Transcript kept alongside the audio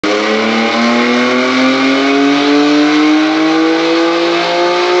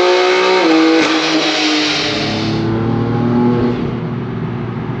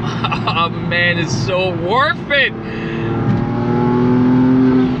It's so worth it.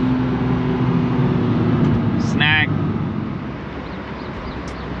 Snack.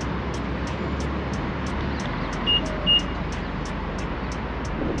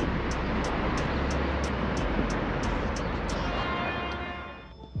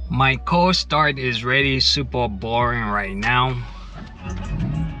 My cold start is really super boring right now.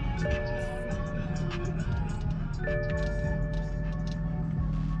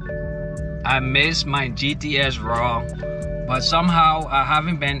 I miss my GTS Raw, but somehow I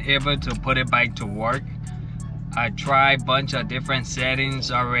haven't been able to put it back to work. I tried a bunch of different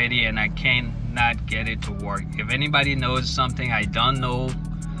settings already and I cannot get it to work. If anybody knows something I don't know,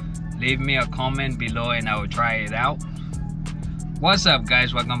 leave me a comment below and I will try it out. What's up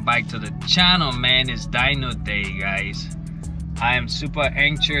guys, welcome back to the channel, man. It's Dyno Day, guys. I am super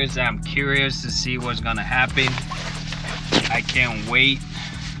anxious. I'm curious to see what's gonna happen. I can't wait.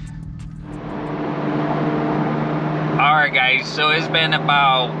 Alright guys, so it's been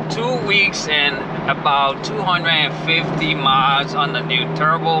about 2 weeks and about 250 miles on the new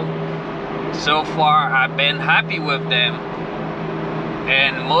turbo. So far I've been happy with them,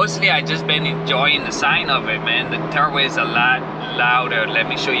 and mostly I just been enjoying the sound of it, man. The turbo is a lot louder. Let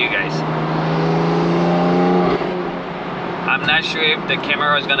me show you guys. I'm not sure if the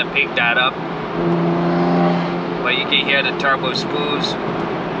camera is gonna pick that up, but you can hear the turbo spools,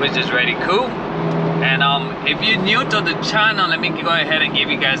 which is really cool. And if you're new to the channel, let me go ahead and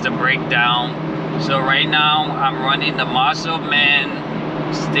give you guys the breakdown. So right now I'm running the Mosselman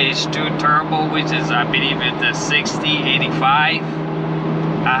Stage 2 turbo, which is, I believe it's the 6085. I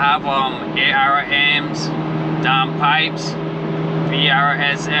have ARMs, down pipes,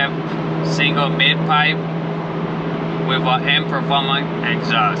 VRSF single mid pipe with an M performance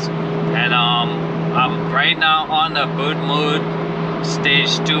exhaust. And I'm right now on the boot mode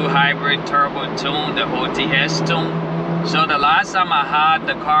Stage 2 hybrid turbo tune, the OTS tune. So the last time I had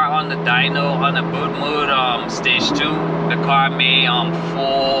the car on the dyno on the boot mode Stage 2, the car made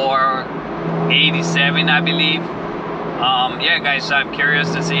 487, I believe. Yeah guys, so I'm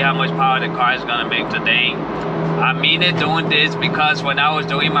curious to see how much power the car is gonna make today. I mean it doing this because when I was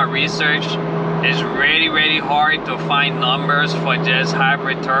doing my research, it's really hard to find numbers for just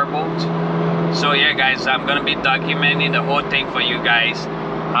hybrid turbos. So yeah guys, I'm gonna be documenting the whole thing for you guys.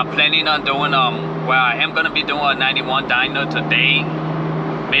 I'm planning on doing well, I am gonna be doing a 91 dyno today.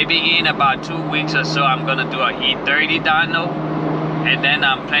 Maybe in about 2 weeks or so I'm gonna do a E30 dyno, and then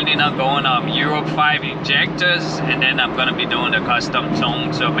I'm planning on going Euro 5 injectors, and then I'm gonna be doing the custom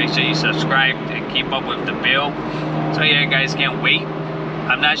tone. So make sure you subscribe and keep up with the build. So yeah guys, can't wait.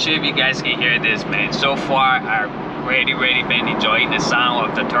 I'm not sure if you guys can hear this, man. So far I've really been enjoying the sound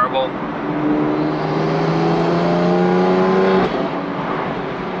of the turbo.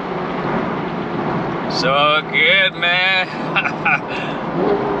 So good, man.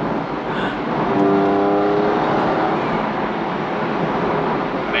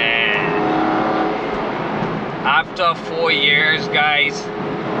 Man, after 4 years, guys,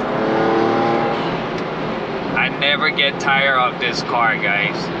 I never get tired of this car,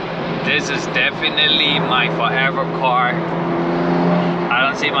 guys. This is definitely my forever car. I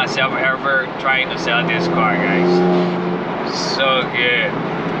don't see myself ever trying to sell this car, guys. So good.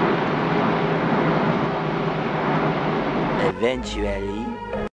 Eventually.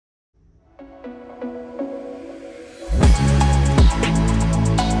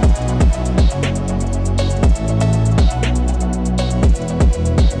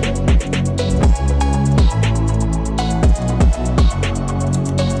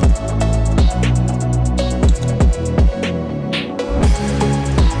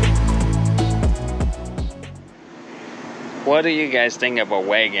 What do you guys think about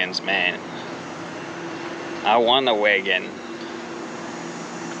wagons, man? I want a wagon.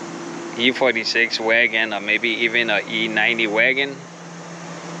 E46 wagon, or maybe even a E90 wagon.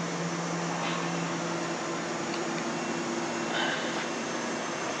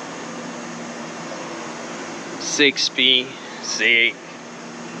 Six-speed,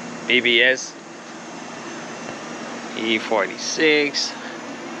 ABS, E46.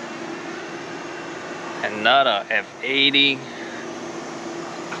 Another F80,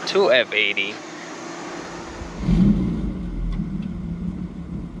 2 F80.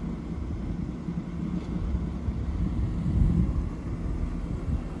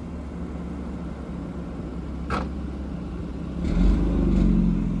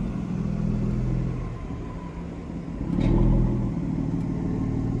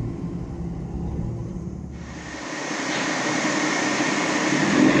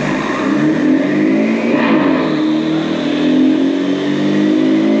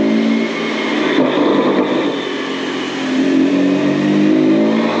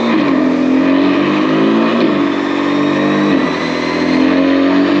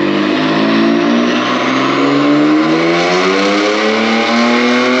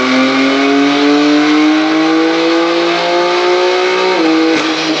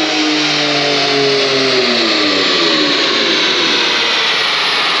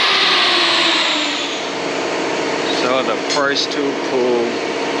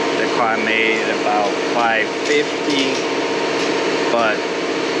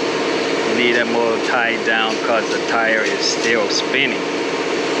 need it more tied down because the tire is still spinning.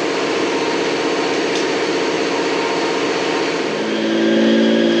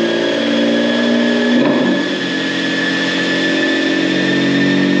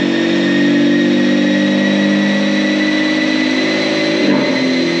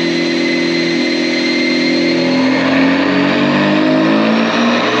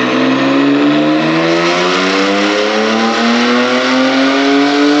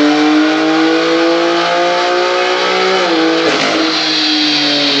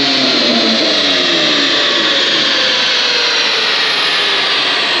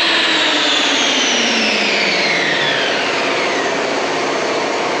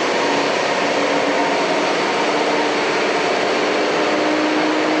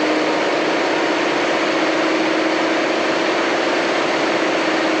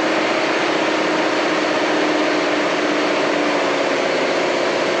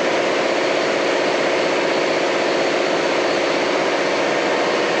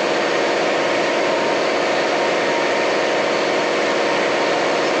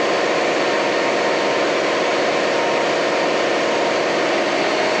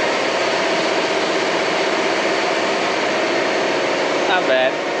 Not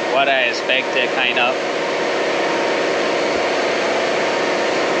bad. What I expected, kind of.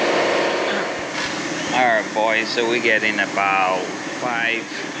 Alright boys, so we're getting about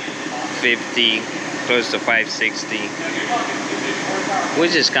 550, close to 560,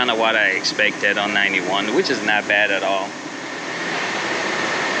 which is kind of what I expected on 91, which is not bad at all.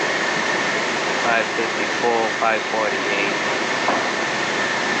 554, 548,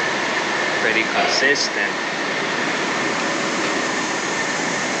 pretty consistent.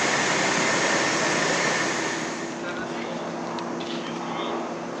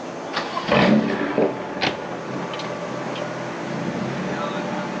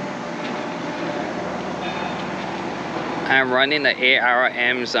 I'm running the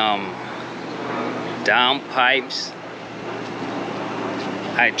ARM's down pipes.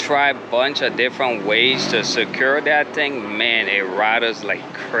 I tried a bunch of different ways to secure that thing. Man, it rattles like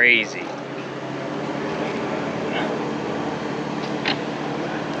crazy.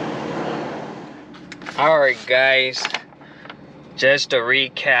 Alright guys, just to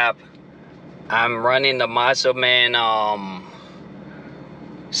recap, I'm running the Mosselman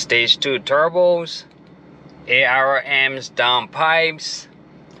Stage 2 turbos, ARM's down pipes,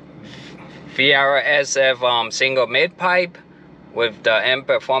 VRSF single mid pipe with the M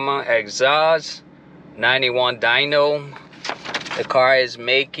Performance exhaust, 91 dyno. The car is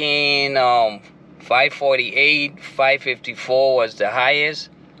making 548, 554 was the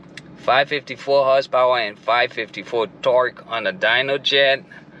highest, 554 horsepower and 554 torque on the dyno jet.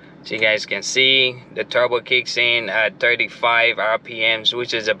 So you guys can see the turbo kicks in at 35 RPMs,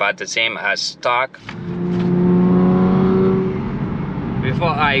 which is about the same as stock. Before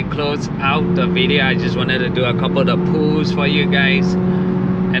I close out the video, I just wanted to do a couple of pulls for you guys.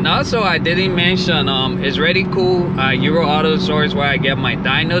 And also I didn't mention, it's really cool, Euro Auto Store is where I get my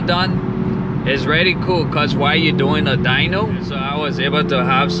dyno done. It's really cool because while you're doing a dyno, so I was able to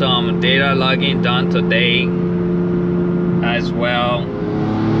have some data logging done today as well.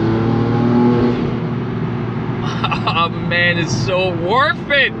 Oh man, it's so worth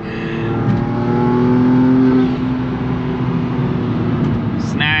it.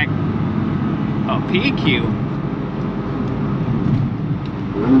 Snack. Oh, PQ.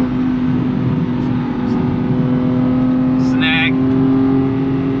 Snack.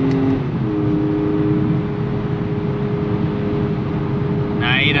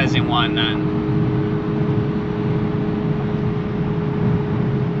 Nah, he doesn't want none.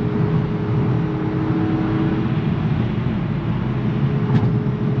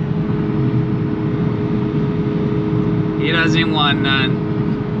 He doesn't want none.